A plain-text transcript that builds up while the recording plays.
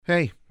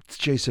Hey, it's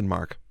Jason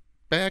Mark.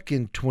 Back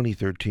in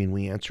 2013,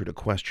 we answered a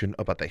question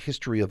about the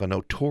history of a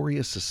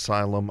notorious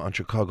asylum on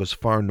Chicago's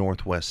far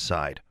northwest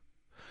side.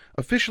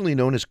 Officially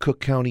known as Cook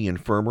County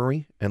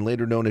Infirmary and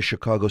later known as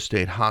Chicago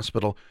State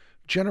Hospital,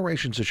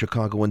 generations of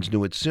Chicagoans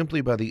knew it simply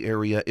by the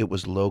area it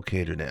was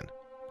located in,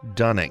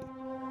 Dunning.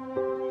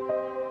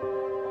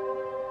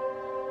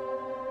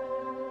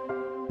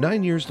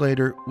 9 years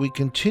later, we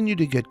continue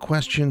to get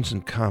questions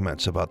and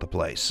comments about the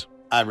place.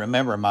 I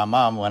remember my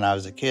mom, when I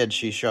was a kid,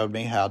 she showed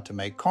me how to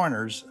make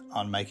corners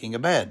on making a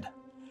bed.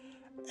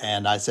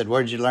 And I said,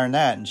 "Where'd you learn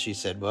that?" And she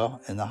said,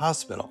 "Well, in the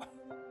hospital."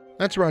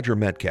 That's Roger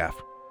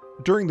Metcalf.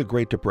 During the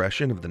Great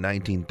Depression of the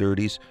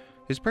 1930s,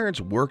 his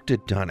parents worked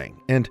at Dunning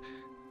and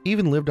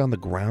even lived on the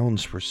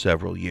grounds for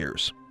several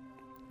years.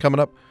 Coming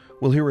up,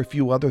 we'll hear a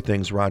few other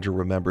things Roger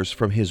remembers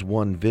from his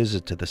one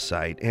visit to the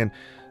site and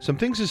some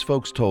things his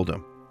folks told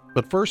him.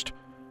 But first,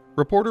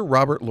 reporter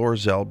Robert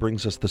Loerzel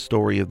brings us the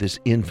story of this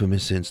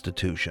infamous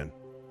institution.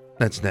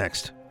 That's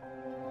next.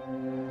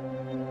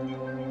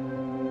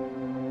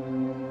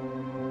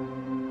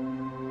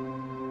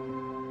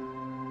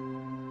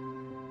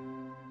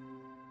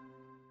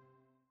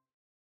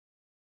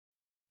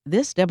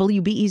 This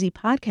WBEZ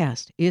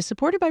podcast is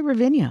supported by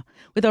Ravinia,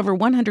 with over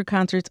 100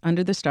 concerts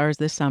under the stars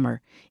this summer,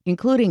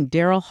 including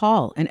Daryl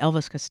Hall and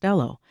Elvis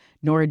Costello,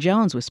 Norah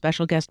Jones with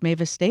special guest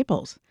Mavis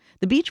Staples,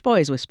 The Beach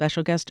Boys with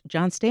special guest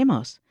John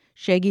Stamos,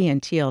 Shaggy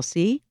and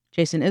TLC,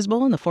 Jason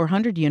Isbell and the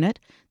 400 Unit,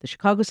 the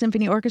Chicago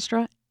Symphony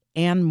Orchestra,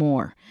 and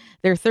more.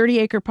 Their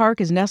 30-acre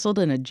park is nestled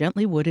in a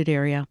gently wooded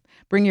area.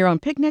 Bring your own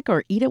picnic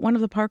or eat at one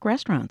of the park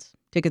restaurants.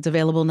 Tickets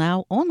available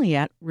now only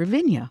at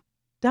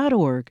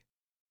ravinia.org.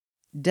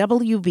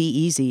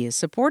 WBEZ is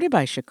supported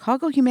by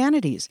Chicago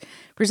Humanities,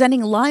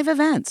 presenting live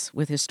events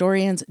with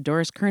historians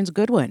Doris Kearns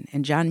Goodwin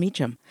and John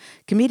Meacham,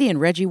 comedian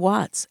Reggie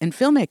Watts, and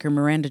filmmaker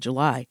Miranda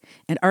July,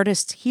 and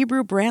artists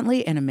Hebrew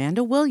Brantley and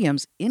Amanda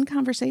Williams in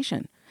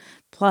conversation.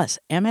 Plus,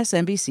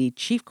 MSNBC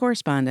chief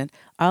correspondent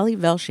Ali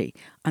Velshi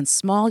on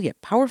small yet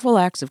powerful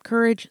acts of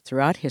courage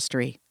throughout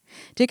history.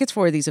 Tickets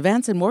for these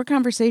events and more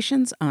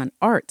conversations on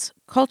arts,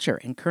 culture,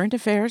 and current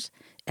affairs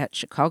at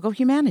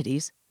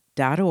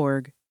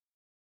chicagohumanities.org.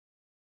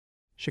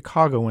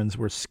 Chicagoans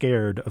were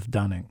scared of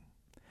Dunning.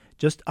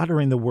 Just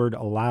uttering the word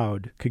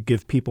aloud could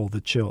give people the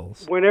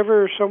chills.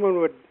 Whenever someone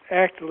would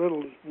act a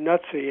little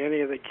nutsy,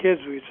 any of the kids,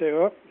 we'd say,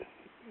 "Oh,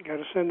 got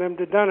to send them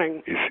to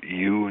Dunning." If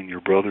you and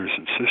your brothers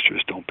and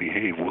sisters don't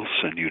behave, we'll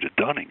send you to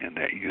Dunning. And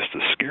that used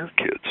to scare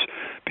kids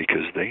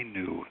because they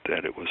knew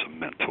that it was a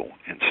mental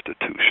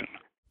institution.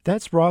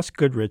 That's Ross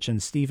Goodrich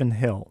and Stephen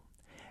Hill.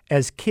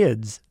 As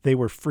kids, they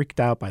were freaked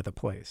out by the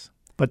place.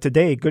 But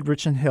today,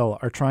 Goodrich and Hill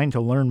are trying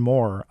to learn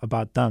more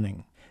about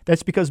Dunning.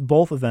 That's because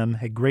both of them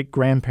had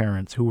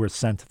great-grandparents who were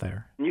sent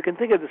there. You can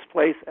think of this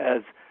place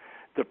as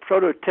the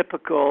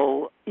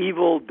prototypical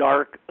evil,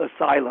 dark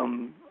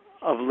asylum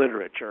of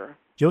literature.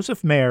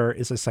 Joseph Mayer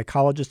is a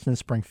psychologist in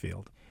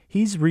Springfield.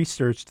 He's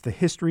researched the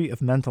history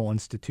of mental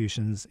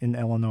institutions in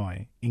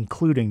Illinois,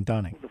 including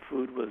Dunning. The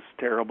food was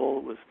terrible.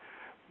 It was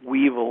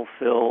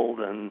weevil-filled,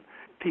 and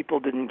people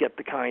didn't get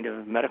the kind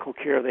of medical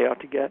care they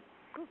ought to get.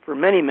 For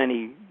many,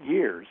 many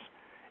years,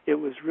 it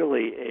was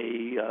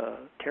really a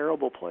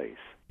terrible place.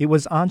 It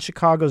was on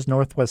Chicago's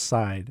northwest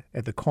side,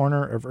 at the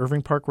corner of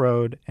Irving Park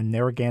Road and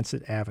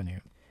Narragansett Avenue.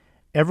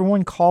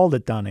 Everyone called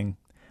it Dunning,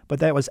 but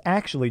that was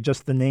actually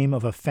just the name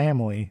of a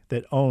family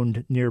that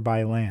owned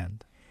nearby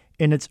land.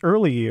 In its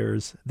early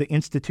years, the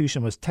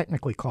institution was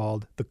technically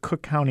called the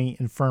Cook County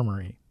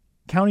Infirmary.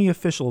 County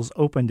officials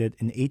opened it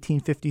in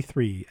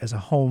 1853 as a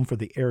home for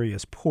the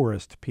area's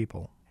poorest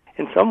people.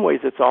 In some ways,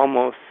 it's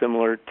almost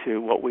similar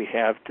to what we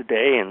have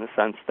today in the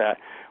sense that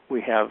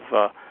we have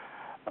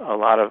a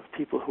lot of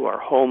people who are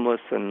homeless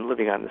and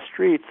living on the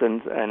streets,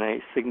 and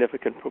a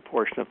significant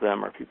proportion of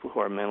them are people who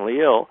are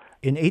mentally ill.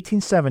 In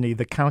 1870,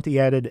 the county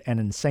added an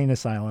insane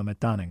asylum at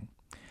Dunning.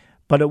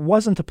 But it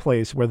wasn't a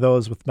place where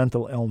those with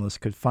mental illness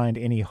could find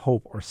any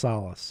hope or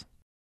solace.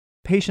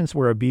 Patients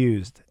were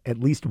abused, at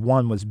least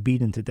one was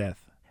beaten to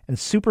death. And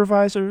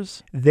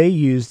supervisors, they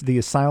used the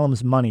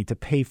asylum's money to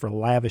pay for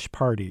lavish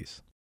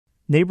parties.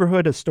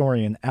 Neighborhood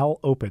historian Al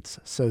Opitz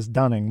says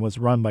Dunning was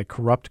run by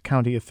corrupt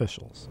county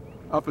officials.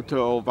 Up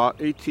until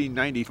about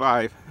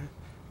 1895,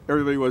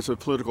 everybody was a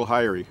political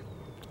hiree.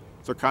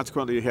 So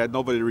consequently, you had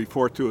nobody to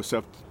report to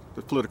except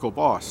the political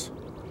boss.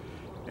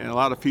 And a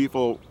lot of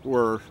people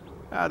were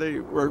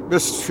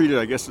mistreated,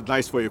 I guess is a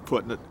nice way of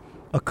putting it.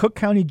 A Cook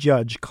County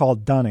judge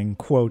called Dunning,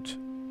 quote,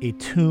 a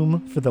tomb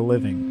for the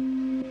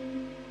living.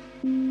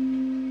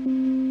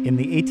 In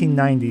the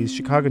 1890s,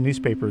 Chicago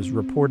newspapers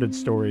reported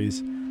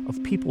stories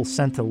of people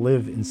sent to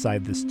live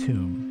inside this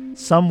tomb.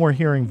 Some were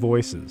hearing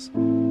voices.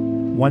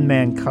 One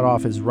man cut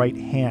off his right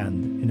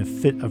hand in a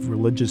fit of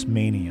religious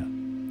mania.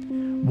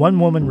 One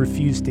woman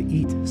refused to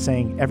eat,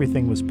 saying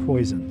everything was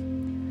poisoned.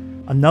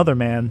 Another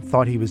man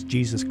thought he was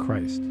Jesus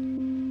Christ.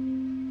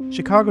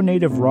 Chicago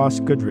native Ross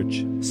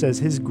Goodrich says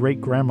his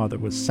great-grandmother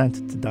was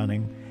sent to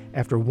Dunning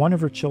after one of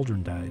her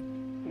children died.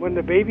 When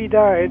the baby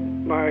died,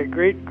 my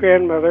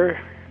great-grandmother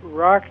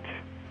rocked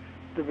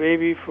the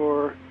baby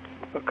for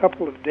a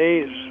couple of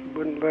days,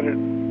 wouldn't let it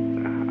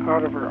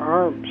out of her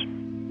arms.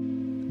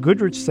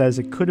 Goodrich says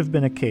it could have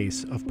been a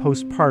case of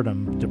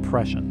postpartum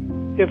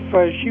depression. If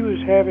she was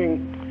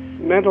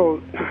having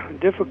mental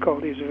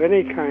difficulties of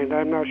any kind,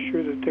 I'm not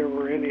sure that there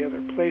were any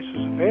other places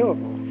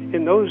available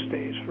in those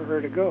days for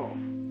her to go.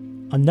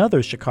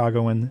 Another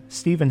Chicagoan,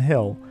 Stephen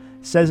Hill,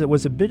 says it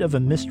was a bit of a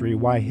mystery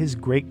why his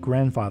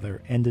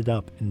great-grandfather ended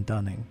up in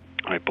Dunning.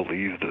 I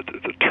believe that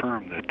the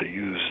term that they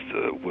used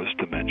was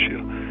dementia,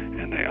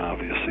 and they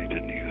obviously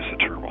didn't use the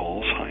term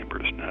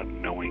Alzheimer's, not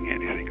knowing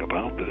anything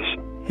about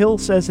this. Hill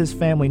says his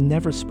family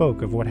never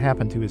spoke of what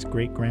happened to his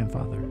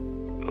great-grandfather.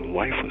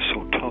 Life was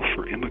so tough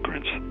for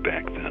immigrants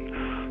back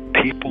then.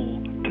 People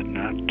did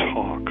not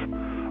talk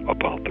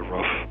about the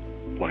rough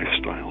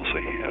lifestyles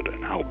they had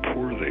and how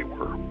poor they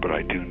were, but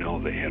I do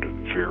know they had a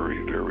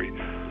very, very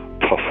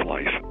tough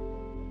life.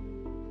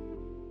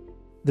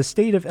 The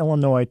state of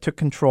Illinois took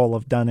control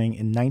of Dunning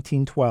in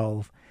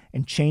 1912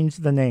 and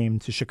changed the name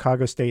to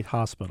Chicago State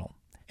Hospital,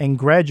 and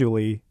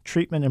gradually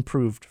treatment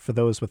improved for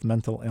those with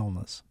mental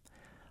illness.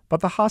 But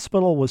the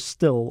hospital was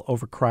still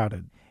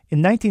overcrowded. In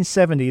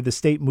 1970, the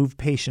state moved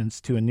patients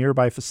to a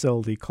nearby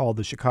facility called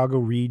the Chicago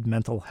Read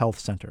Mental Health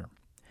Center.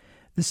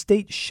 The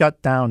state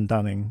shut down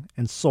Dunning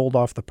and sold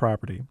off the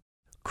property.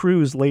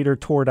 Cruz later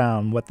tore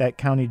down what that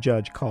county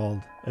judge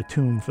called a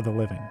tomb for the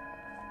living.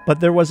 But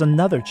there was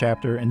another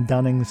chapter in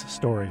Dunning's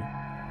story.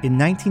 In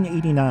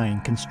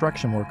 1989,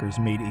 construction workers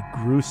made a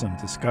gruesome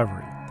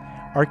discovery.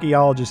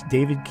 Archaeologist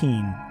David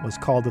Keene was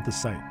called to the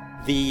site.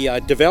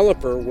 The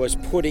developer was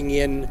putting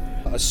in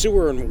a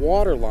sewer and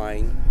water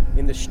line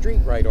in the street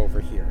right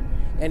over here.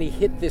 And he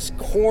hit this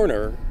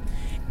corner,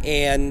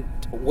 and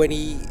when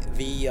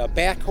the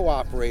backhoe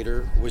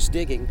operator was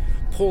digging,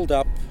 pulled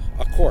up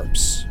a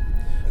corpse.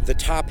 The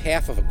top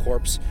half of a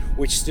corpse,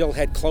 which still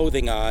had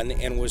clothing on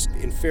and was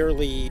in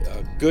fairly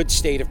good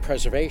state of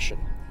preservation.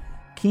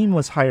 Keene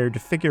was hired to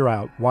figure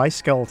out why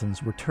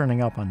skeletons were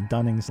turning up on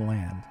Dunning's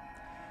land.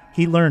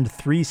 He learned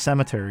 3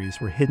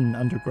 cemeteries were hidden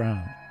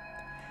underground.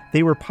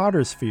 They were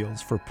potter's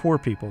fields for poor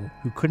people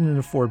who couldn't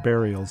afford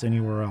burials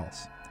anywhere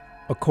else.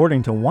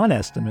 According to one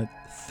estimate,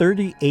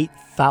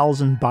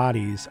 38,000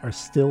 bodies are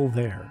still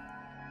there.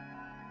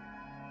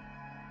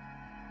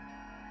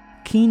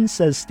 Keene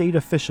says state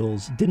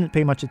officials didn't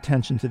pay much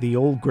attention to the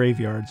old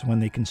graveyards when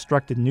they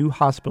constructed new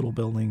hospital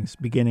buildings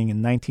beginning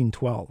in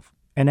 1912.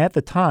 And at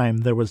the time,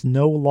 there was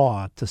no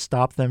law to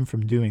stop them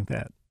from doing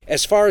that.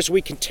 As far as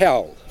we can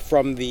tell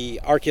from the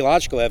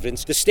archaeological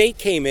evidence, the state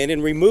came in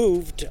and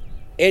removed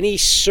any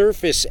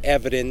surface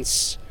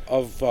evidence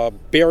of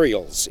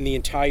burials in the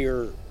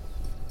entire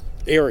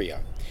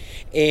area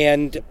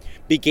and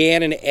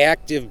began an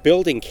active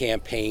building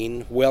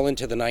campaign well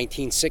into the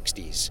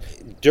 1960s.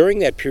 During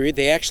that period,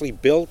 they actually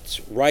built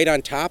right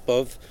on top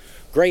of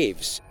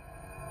graves.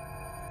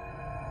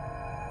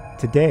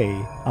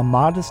 Today, a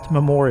modest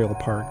memorial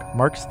park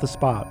marks the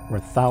spot where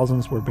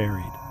thousands were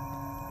buried.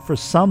 For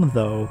some,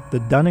 though, the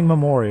Dunning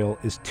Memorial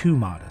is too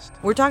modest.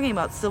 We're talking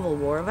about Civil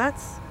War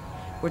vets.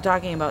 We're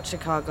talking about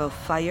Chicago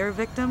fire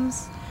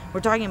victims.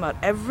 We're talking about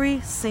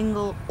every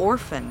single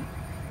orphan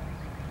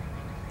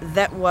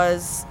that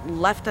was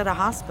left at a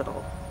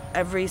hospital.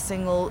 Every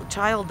single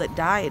child that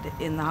died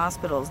in the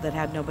hospitals that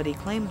had nobody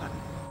claim them.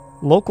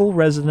 Local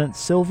resident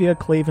Sylvia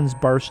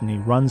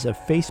Clavens-Barshny runs a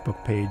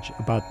Facebook page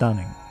about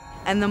Dunning.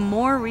 And the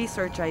more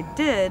research I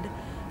did,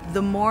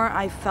 the more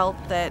I felt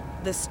that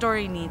this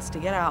story needs to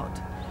get out.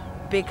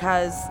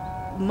 Because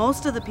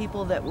most of the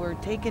people that were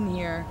taken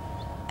here,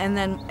 and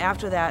then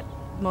after that,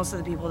 most of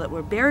the people that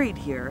were buried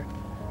here,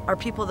 are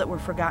people that were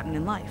forgotten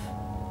in life.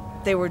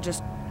 They were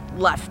just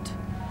left,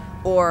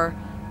 or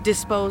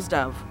disposed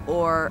of,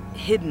 or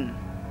hidden.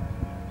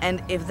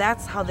 And if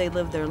that's how they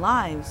live their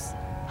lives,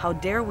 how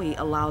dare we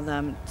allow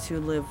them to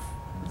live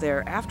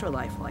their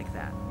afterlife like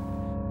that?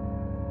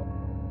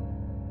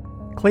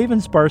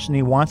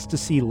 Clavens-Barshny wants to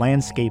see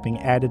landscaping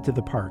added to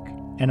the park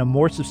and a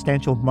more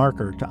substantial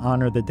marker to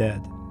honor the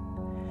dead.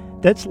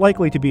 That's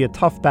likely to be a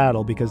tough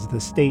battle because the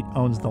state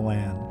owns the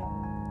land.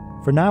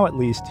 For now, at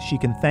least, she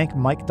can thank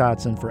Mike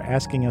Dotson for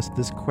asking us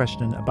this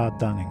question about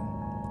Dunning.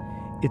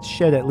 It's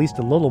shed at least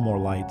a little more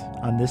light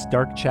on this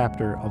dark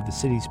chapter of the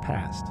city's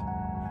past.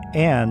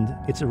 And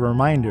it's a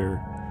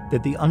reminder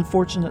that the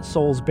unfortunate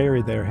souls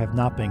buried there have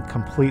not been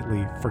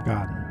completely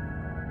forgotten.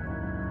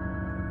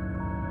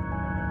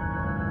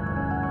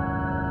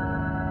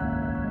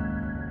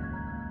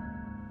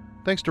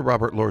 Thanks to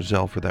Robert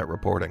Loerzel for that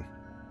reporting.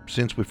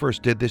 Since we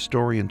first did this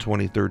story in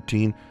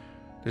 2013,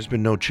 there's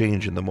been no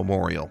change in the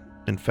memorial.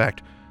 In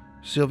fact,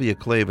 Sylvia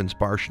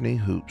Clavens-Barshny,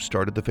 who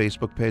started the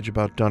Facebook page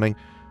about Dunning,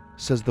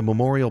 says the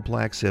memorial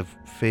plaques have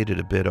faded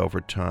a bit over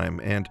time,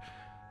 and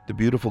the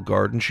beautiful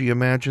garden she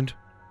imagined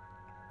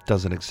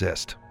doesn't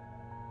exist.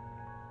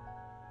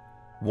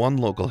 One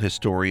local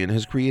historian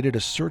has created a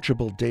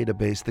searchable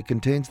database that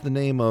contains the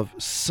name of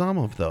some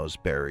of those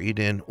buried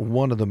in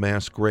one of the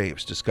mass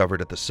graves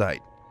discovered at the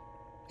site.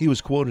 He was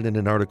quoted in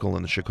an article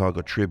in the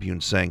Chicago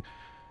Tribune saying,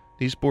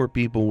 "These poor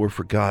people were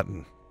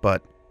forgotten,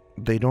 but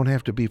they don't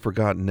have to be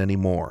forgotten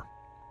anymore.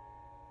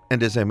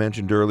 And as I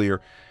mentioned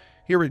earlier,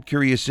 here at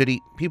Curious City,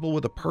 people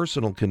with a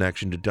personal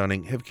connection to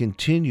Dunning have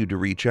continued to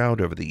reach out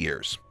over the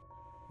years.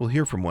 We'll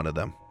hear from one of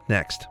them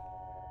next.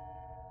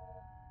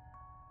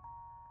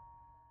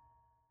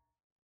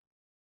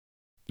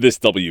 This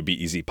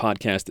WBEZ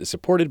podcast is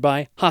supported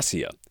by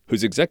Hacia,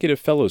 whose Executive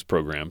Fellows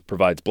Program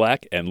provides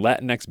Black and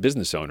Latinx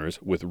business owners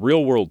with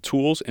real-world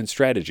tools and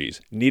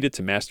strategies needed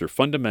to master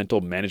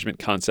fundamental management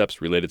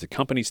concepts related to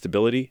company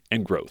stability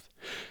and growth.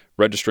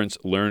 Registrants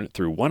learn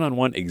through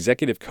one-on-one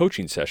executive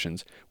coaching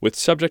sessions with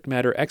subject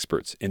matter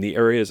experts in the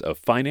areas of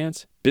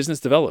finance, business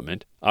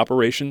development,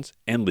 operations,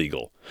 and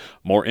legal.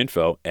 More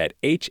info at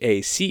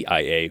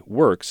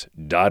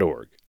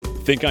haciaworks.org.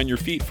 Think on your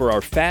feet for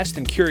our Fast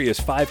and Curious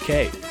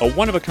 5K, a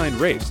one-of-a-kind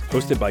race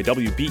hosted by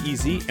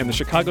WBEZ and the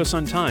Chicago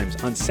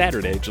Sun-Times on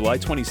Saturday, July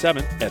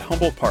 27th at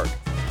Humboldt Park.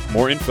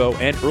 More info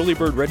and early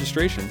bird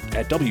registration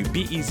at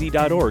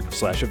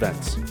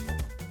wbez.org/events.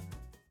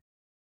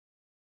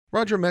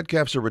 Roger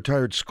Metcalf's a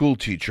retired school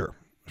teacher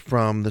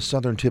from the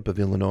southern tip of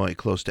Illinois,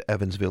 close to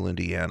Evansville,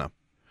 Indiana.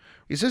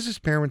 He says his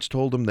parents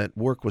told him that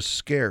work was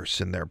scarce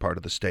in their part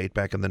of the state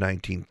back in the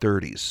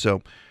 1930s,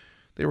 so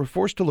they were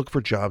forced to look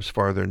for jobs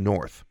farther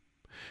north.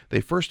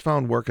 They first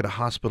found work at a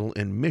hospital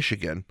in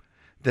Michigan,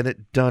 then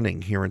at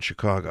Dunning here in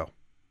Chicago.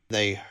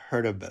 They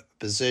heard of a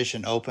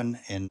position open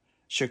in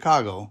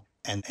Chicago,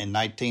 and in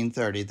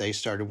 1930 they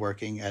started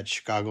working at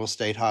Chicago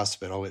State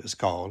Hospital, it was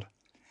called.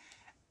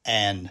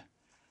 And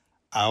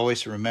I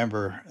always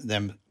remember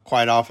them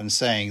quite often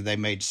saying they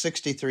made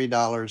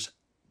 $63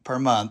 per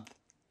month,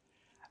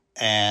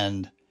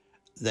 and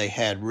they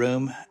had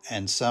room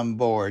and some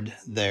board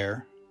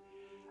there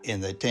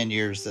in the 10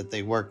 years that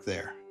they worked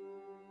there.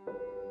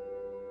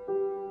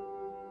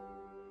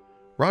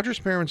 Roger's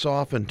parents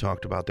often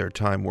talked about their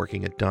time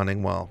working at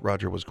Dunning while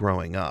Roger was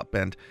growing up,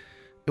 and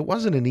it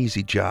wasn't an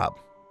easy job.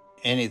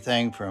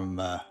 Anything from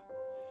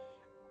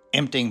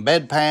emptying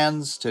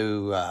bedpans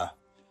to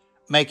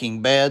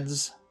making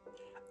beds.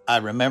 I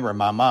remember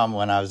my mom,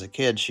 when I was a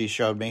kid, she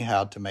showed me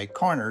how to make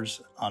corners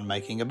on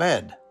making a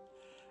bed.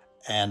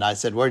 And I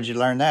said, "Where'd you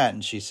learn that?"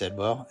 And she said,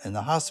 "Well, in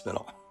the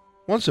hospital."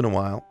 Once in a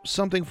while,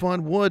 something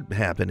fun would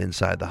happen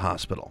inside the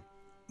hospital.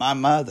 My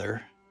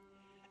mother,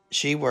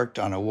 she worked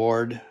on a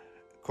ward, of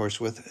course,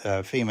 with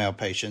female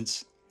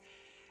patients,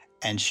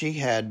 and she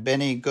had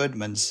Benny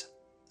Goodman's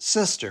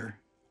sister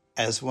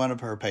as one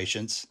of her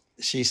patients.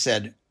 She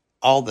said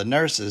all the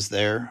nurses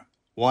there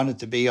wanted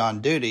to be on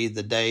duty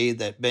the day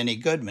that Benny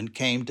Goodman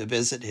came to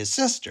visit his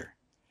sister,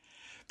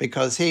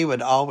 because he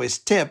would always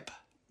tip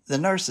the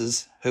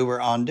nurses who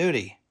were on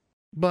duty.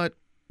 But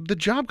the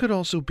job could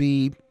also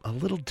be a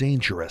little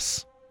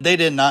dangerous. They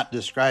did not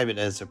describe it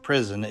as a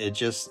prison, it's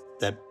just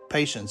that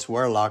patients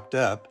were locked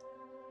up.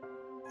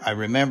 I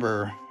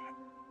remember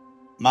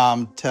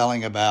Mom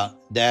telling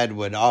about Dad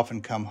would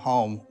often come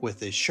home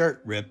with his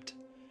shirt ripped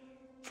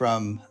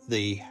from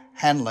the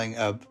handling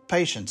of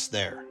patients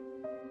there.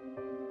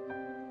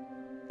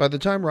 By the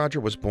time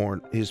Roger was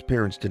born, his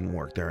parents didn't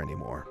work there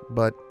anymore,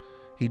 but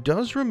he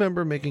does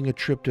remember making a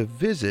trip to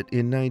visit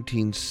in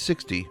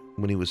 1960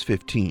 when he was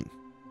 15.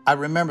 I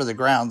remember the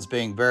grounds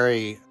being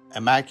very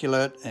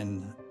immaculate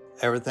and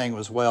everything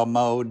was well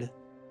mowed.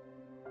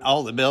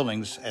 All the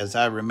buildings, as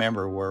I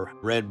remember, were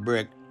red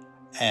brick,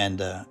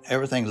 and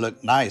everything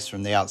looked nice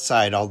from the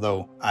outside,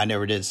 although I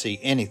never did see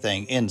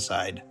anything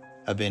inside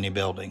of any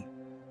building.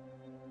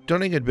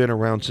 Dunning had been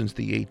around since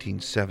the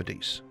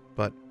 1870s,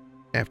 but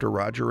after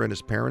Roger and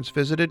his parents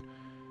visited,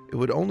 it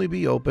would only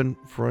be open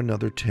for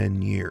another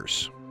 10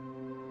 years.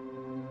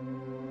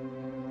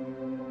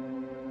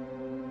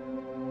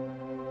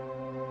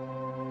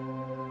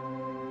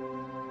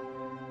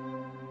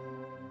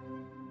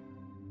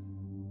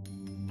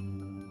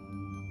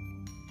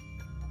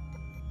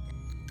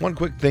 One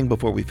quick thing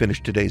before we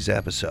finish today's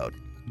episode.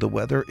 The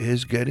weather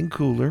is getting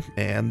cooler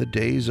and the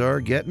days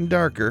are getting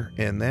darker,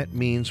 and that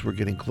means we're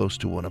getting close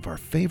to one of our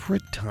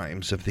favorite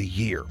times of the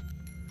year,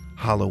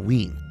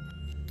 Halloween.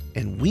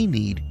 And we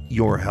need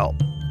your help.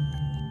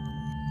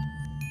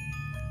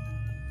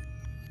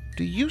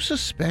 Do you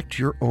suspect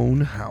your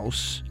own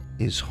house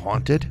is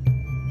haunted?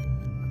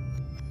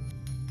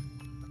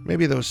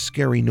 Maybe those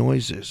scary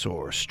noises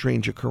or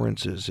strange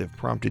occurrences have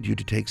prompted you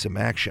to take some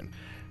action.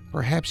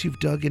 Perhaps you've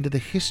dug into the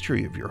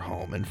history of your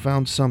home and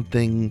found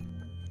something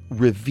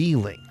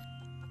revealing.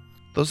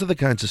 Those are the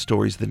kinds of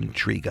stories that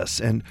intrigue us,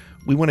 and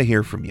we want to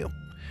hear from you.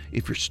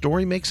 If your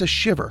story makes us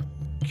shiver,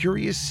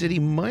 Curious City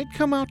might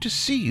come out to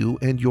see you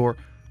and your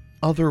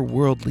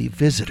otherworldly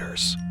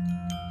visitors.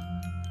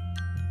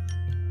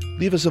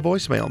 Leave us a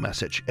voicemail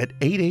message at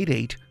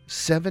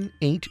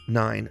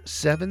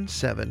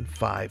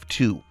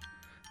 888-789-7752.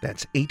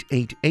 That's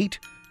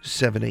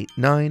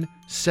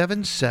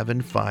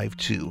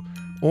 888-789-7752.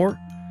 Or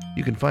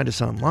you can find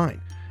us online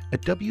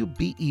at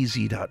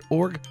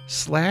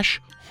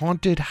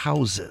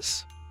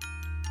wbez.org/hauntedhouses.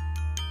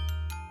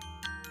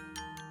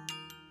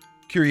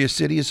 Curious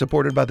City is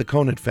supported by the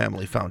Conant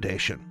Family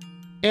Foundation.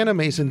 Anna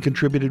Mason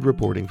contributed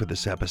reporting for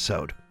this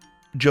episode.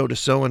 Joe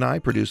Deso and I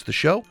produce the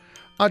show.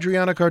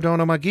 Adriana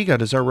Cardona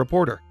Maguigat is our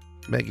reporter.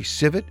 Maggie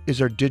Sivit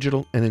is our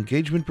digital and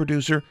engagement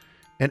producer.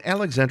 And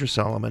Alexandra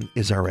Solomon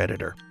is our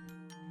editor.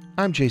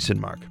 I'm Jason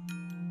Mark.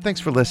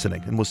 Thanks for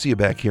listening, and we'll see you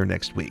back here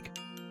next week.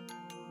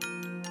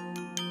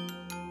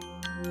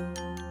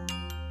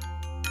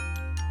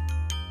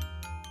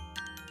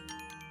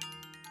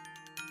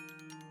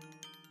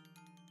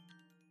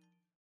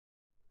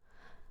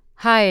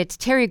 Hi, it's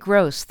Terry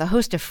Gross, the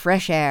host of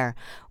Fresh Air.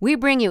 We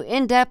bring you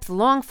in-depth,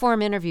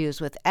 long-form interviews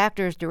with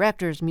actors,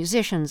 directors,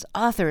 musicians,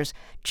 authors,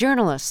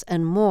 journalists,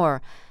 and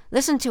more.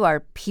 Listen to our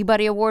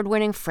Peabody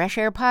Award-winning Fresh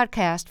Air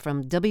podcast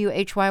from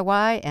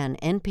WHYY and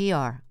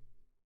NPR.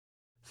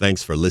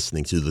 Thanks for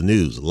listening to the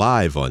news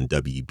live on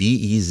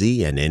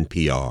WBEZ and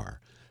NPR.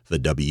 The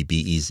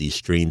WBEZ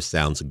stream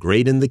sounds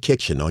great in the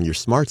kitchen on your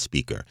smart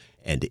speaker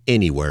and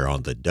anywhere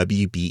on the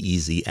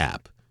WBEZ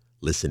app.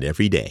 Listen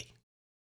every day.